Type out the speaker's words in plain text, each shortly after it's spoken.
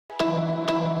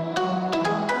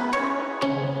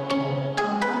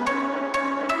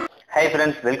Hi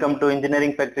friends, welcome to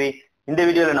Engineering Factory. இந்த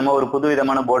வீடியோல நம்ம ஒரு புது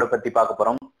விதமான போர்டை பத்தி பார்க்க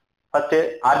போறோம். ஃபர்ஸ்ட்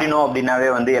Arduino அப்படினாவே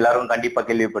எல்லாரும் கண்டிப்பா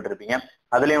கேள்விப்பட்டிருப்பீங்க.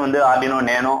 அதுலயும் Arduino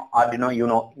Nano, Arduino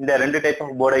Uno இந்த ரெண்டு டைப்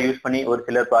ஆஃப் போர்டை யூஸ் பண்ணி ஒரு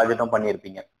சிலர் ப்ராஜெக்ட்டும்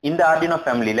பண்ணியிருப்பீங்க. இந்த Arduino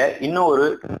ஃபேமிலியில இன்னும் ஒரு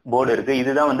போர்டு இருக்கு.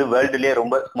 இதுதான் வேர்ல்டுலயே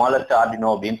ரொம்ப ஸ்மாலஸ்ட் Arduino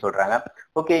அப்படின்னு சொல்றாங்க.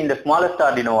 ஓகே, இந்த ஸ்மாலஸ்ட்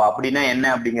Arduino அப்படின்னா என்ன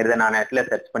அப்படிங்கறத நான் நெட்ல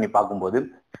சர்ச் பண்ணி பார்க்கும்போது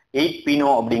 8 Pino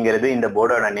அப்படிங்கிறது இந்த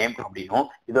போர்டோட நேம் அப்படின்னும்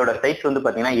இதோட சைஸ்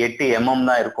பாத்தீங்கன்னா 8 mm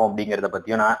தான் இருக்கும் அப்படிங்கறத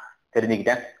பத்தியும் நான்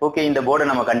தெரிஞ்சுக்கிட்டேன். ஓகே, இந்த போர்டை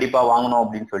நம்ம கண்டிப்பா வாங்கணும்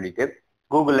அப்படின்னு சொல்லிட்டு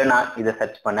கூகுள்ல நான் இதை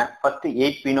சர்ச் பண்ணேன். ஃபர்ஸ்ட்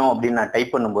 8 Pino அப்படின்னு நான்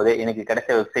டைப் பண்ணும்போது எனக்கு கிடைச்ச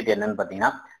வெப்சைட் என்னன்னு பாத்தீங்கன்னா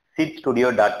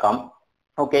seedstudio.com.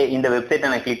 ஓகே, இந்த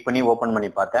வெப்சைட்டை நான் கிளிக் பண்ணி ஓபன் பண்ணி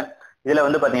பார்த்தேன். இதுல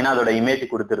பாத்தீங்கன்னா அதோட இமேஜ்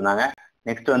கொடுத்துருந்தாங்க.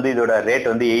 நெக்ஸ்ட் இதோட ரேட்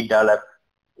 $8.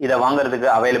 இதை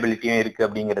வாங்குறதுக்கு அவைலபிலிட்டியும் இருக்கு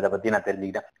அப்படிங்கிறத பத்தி நான்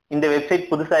தெரிஞ்சுக்கிட்டேன். இந்த வெப்சைட்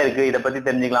புதுசா இருக்கு, இதை பத்தி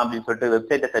தெரிஞ்சுக்கலாம் அப்படின்னு சொல்லிட்டு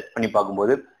வெப்சைட்டை சர்ச் பண்ணி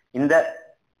பார்க்கும்போது இந்த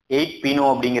 8 Pino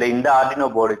அப்படிங்கிற இந்த Arduino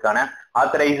போர்டுக்கான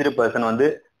authorised person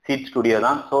seat studio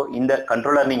தான். ஸோ இந்த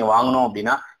கண்ட்ரோலர் நீங்க வாங்கணும்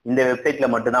அப்படின்னா இந்த வெப்சைட்ல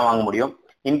மட்டும் தான் வாங்க முடியும்.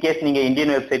 இன்கேஸ் நீங்க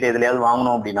இந்தியன் வெப்சைட் எதுலையாவது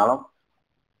வாங்கணும் அப்படின்னாலும்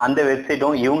அந்த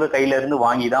வெப்சைட்டும் இவங்க கையில இருந்து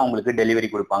வாங்கி தான் உங்களுக்கு டெலிவரி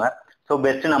கொடுப்பாங்க. ஸோ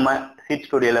பெஸ்ட் நம்ம சீட்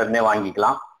ஸ்டுடியோல இருந்தே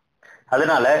வாங்கிக்கலாம்.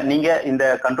 அதனால நீங்க இந்த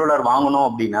கண்ட்ரோலர் வாங்கணும்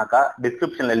அப்படின்னாக்கா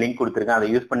டிஸ்கிரிப்ஷன்ல லிங்க் கொடுத்துருக்கேன்,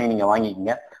 அதை யூஸ் பண்ணி நீங்க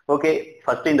வாங்கிக்கோங்க. ஓகே,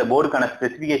 ஃபர்ஸ்ட் இந்த போர்டுக்கான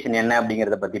ஸ்பெசிபிகேஷன் என்ன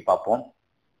அப்படிங்கறத பத்தி பார்ப்போம்.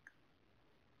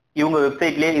 இவங்க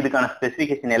வெப்சைட்லயே இதுக்கான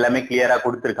ஸ்பெசிபிகேஷன் எல்லாமே கிளியரா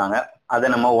கொடுத்துருக்காங்க. அதை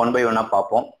நம்ம ஒன் பை ஒன்னா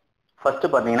பார்ப்போம். ஃபர்ஸ்ட்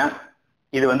பாத்தீங்கன்னா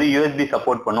இது யூஎஸ்பி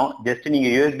சப்போர்ட் பண்ணும். ஜஸ்ட் நீங்க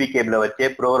யூஎஸ்பி கேபிள வச்சே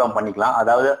ப்ரோக்ராம் பண்ணிக்கலாம்.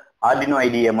 அதாவது Arduino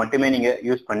ஐடியை மட்டுமே நீங்க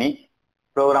யூஸ் பண்ணி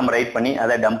ப்ரோக்ராம் ரைட் பண்ணி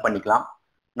அதை டம்ப் பண்ணிக்கலாம்.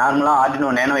 நார்மலா Arduino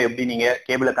Nano எப்படி நீங்க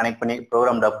கேபிளை கனெக்ட் பண்ணி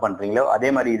ப்ரோக்ராம் டம்ப் பண்றீங்களோ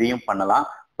அதே மாதிரி இதையும் பண்ணலாம்.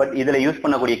 பட் இதுல யூஸ்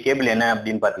பண்ணக்கூடிய கேபிள் என்ன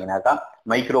அப்படின்னு பாத்தீங்கன்னாக்கா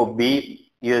மைக்ரோ பி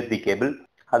யூஎஸ்பி கேபிள்.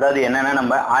 அதாவது என்னன்னா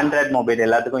நம்ம ஆண்ட்ராய்ட் மொபைல்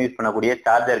எல்லாத்துக்கும் யூஸ் பண்ணக்கூடிய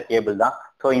சார்ஜர் கேபிள் தான்.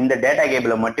 ஸோ இந்த டேட்டா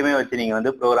கேபிளை மட்டுமே வச்சு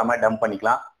நீங்க ப்ரோக்ராமை டம்ப்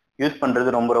பண்ணிக்கலாம். யூஸ் பண்றது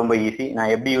ரொம்ப ரொம்ப ஈஸி.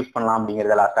 நான் எப்படி யூஸ் பண்ணலாம்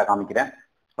அப்படிங்கறத லாஸ்டா காமிக்கிறேன்.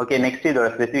 ஓகே, நெக்ஸ்ட் இதோட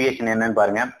ஸ்பெசிபிகேஷன் என்னன்னு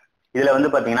பாருங்க. இதுல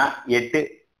பாத்தீங்கன்னா 8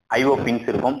 IO பின்ஸ்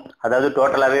இருக்கும். அதாவது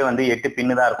டோட்டலாவே 8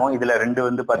 பின்னு தான் இருக்கும். இதுல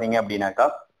ரெண்டு பாத்தீங்க அப்படின்னாக்கா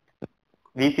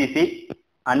விசிசி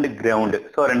அண்ட் கிரவுண்ட்.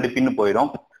 ஸோ 2 பின்னு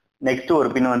போயிடும். நெக்ஸ்ட்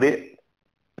ஒரு பின்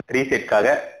ரீசெட்காக.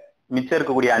 மிச்சம்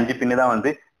இருக்கக்கூடிய 5 பின்னு தான்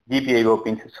GPIO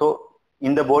பின்ஸ். ஸோ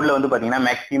இந்த போர்டில் பாத்தீங்கன்னா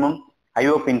மேக்சிமம்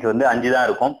IO பின்ஸ் 5 தான்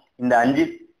இருக்கும். இந்த 5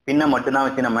 பின்னை மட்டும்தான்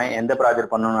வச்சு நம்ம எந்த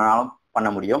ப்ராஜெக்ட் பண்ணணும்னாலும் பண்ண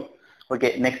முடியும். ஓகே,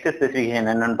 நெக்ஸ்ட் ஸ்பெசிபிகேஷன்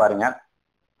என்னன்னு பாருங்க.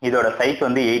 இதோட சைஸ்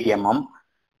 8 mm.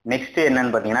 நெக்ஸ்ட்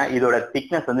என்னன்னு பாத்தீங்கன்னா இதோட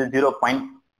திக்னஸ்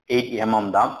 0.8 mm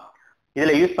தான்.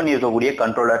 இதுல யூஸ் பண்ணி இருக்கக்கூடிய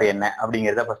கண்ட்ரோலர் என்ன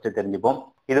அப்படிங்கிறத ஃபர்ஸ்ட் தெரிஞ்சுப்போம்.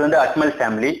 இது அட்மல்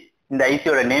ஃபேமிலி. இந்த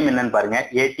ஐசியோட நேம் என்னன்னு பாருங்க,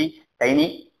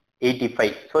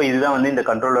 AT-Tiny85. ஸோ இதுதான் இந்த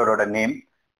கண்ட்ரோலரோட நேம்.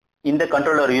 இந்த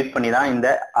கண்ட்ரோலர் யூஸ் பண்ணி தான் இந்த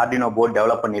Arduino போர்ட்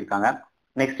டெவலப் பண்ணியிருக்காங்க.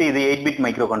 நெக்ஸ்ட் இது 8-பிட்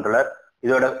மைக்ரோ கண்ட்ரோலர்.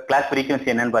 இதோட கிளாஸ் ஃப்ரீக்வன்சி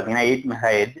என்னன்னு பாத்தீங்கன்னா 8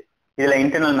 MHz. இதுல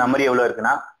இன்டர்னல் மெமரி எவ்வளவு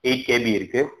இருக்குன்னா 8 KB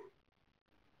இருக்கு.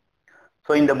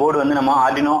 ஸோ இந்த போர்டு நம்ம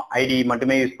Arduino ஐடி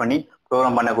மட்டுமே யூஸ் பண்ணி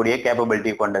ப்ரோக்ராம் பண்ணக்கூடிய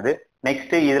கேப்பபிலிட்டி கொண்டது.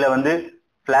 நெக்ஸ்ட் இதுல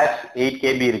ஃபிளாஷ் 8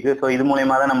 KB இருக்கு. ஸோ இது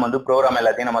மூலயமா தான் நம்ம ப்ரோக்ராம்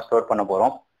எல்லாத்தையும் நம்ம ஸ்டோர் பண்ண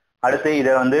போறோம். அடுத்து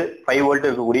இதை 5 வோல்ட்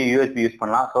இருக்கக்கூடிய யூஎஸ்பி யூஸ்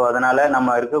பண்ணலாம். ஸோ அதனால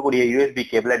நம்ம இருக்கக்கூடிய யூஎஸ்பி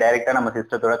கேபிள டைரக்டா நம்ம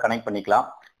சிஸ்டத்தோட கனெக்ட் பண்ணிக்கலாம்.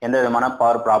 எந்த விதமான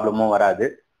பவர் ப்ராப்ளமும் வராது.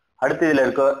 அடுத்து இதுல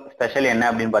இருக்க ஸ்பெஷல் என்ன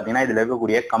அப்படின்னு பாத்தீங்கன்னா இதுல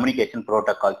இருக்கக்கூடிய கம்யூனிகேஷன்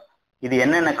ப்ரோட்டோகால். இது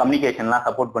என்னென்ன கம்யூனிகேஷன்லாம்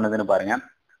சப்போர்ட் பண்ணுதுன்னு பாருங்க.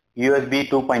 USB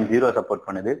 2.0 சப்போர்ட்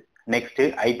பண்ணுது. Next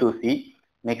I2C,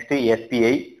 next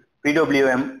SPI,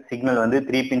 PWM signal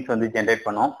 3 pins generate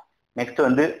பண்ணும். Next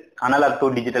analogue to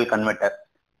digital converter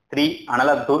 3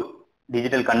 analogue to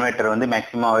digital converter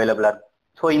maximum அவைலபிளா இருக்கு.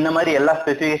 ஸோ இந்த மாதிரி எல்லா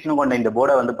ஸ்பெசிபிகேஷனும் கொண்ட இந்த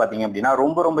போர்டை பாத்தீங்க அப்படின்னா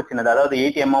ரொம்ப ரொம்ப சின்னது. அதாவது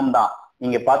 8 mm தான்.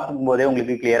 நீங்க பார்க்கும் போதே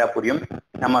உங்களுக்கு கிளியரா புரியும்.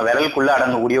 நம்ம விரலுக்குள்ள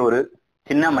அடங்கக்கூடிய ஒரு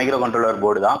சின்ன மைக்ரோ கண்ட்ரோலர்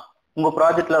போர்டு தான். உங்க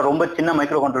ப்ராஜெக்ட்ல ரொம்ப சின்ன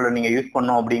மைக்ரோ கண்ட்ரோலர் நீங்க யூஸ்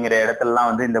பண்ணணும் அப்படிங்கிற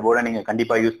இடத்துலலாம் இந்த போர்டை நீங்க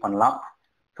கண்டிப்பா யூஸ் பண்ணலாம்.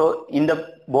 ஸோ இந்த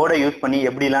போர்டை யூஸ் பண்ணி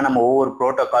எப்படிலாம் நம்ம ஒவ்வொரு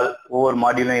ப்ரோட்டோகால் ஒவ்வொரு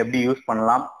மாடியூலும் எப்படி யூஸ்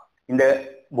பண்ணலாம், இந்த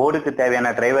போர்டுக்கு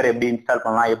தேவையான டிரைவர் எப்படி இன்ஸ்டால்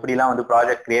பண்ணலாம், எப்படிலாம்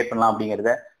ப்ராஜெக்ட் கிரியேட் பண்ணலாம்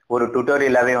அப்படிங்கிறத ஒரு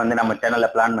டுட்டோரியலாவே நம்ம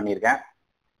சேனல்ல பிளான் பண்ணியிருக்கேன்.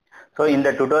 ஸோ இந்த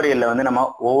டுட்டோரியல்ல நம்ம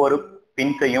ஒவ்வொரு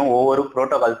பின்ஸையும் ஒவ்வொரு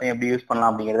ப்ரோட்டோகால்ஸையும் எப்படி யூஸ்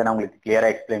பண்ணலாம் அப்படிங்கிறத நான் உங்களுக்கு கிளியரா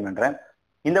எக்ஸ்பிளைன் பண்றேன்.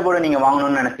 இந்த போர்டை நீங்க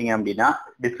வாங்கணும்னு நினைச்சீங்க அப்படின்னா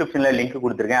டிஸ்கிரிப்ஷன்ல லிங்க்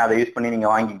கொடுத்துருக்கேன், அதை யூஸ் பண்ணி நீங்க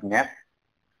வாங்கிக்கோங்க.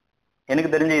 எனக்கு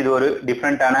தெரிஞ்சு இது ஒரு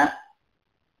டிஃப்ரெண்டான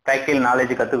ப்ராக்டிகல்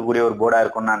நாலேஜ் கத்துக்கக்கூடிய ஒரு போர்டா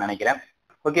இருக்கும்னு நான் நினைக்கிறேன்.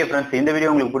 ஓகே ஃப்ரெண்ட்ஸ், இந்த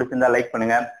வீடியோ உங்களுக்கு பிடிச்சிருந்தா லைக்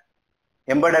பண்ணுங்க.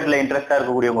 எம்பெடட்ல இன்ட்ரெஸ்டா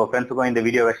இருக்கக்கூடிய உங்க ஃப்ரெண்ட்ஸுக்கும் இந்த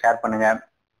வீடியோவை ஷேர் பண்ணுங்க.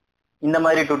 இந்த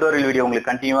மாதிரி டுட்டோரியல் வீடியோ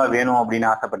உங்களுக்கு கண்டினியூவா வேணும் அப்படின்னு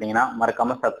ஆசைப்பட்டீங்கன்னா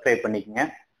மறக்காம சப்ஸ்கிரைப் பண்ணிக்கோங்க.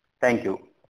 தேங்க்யூ.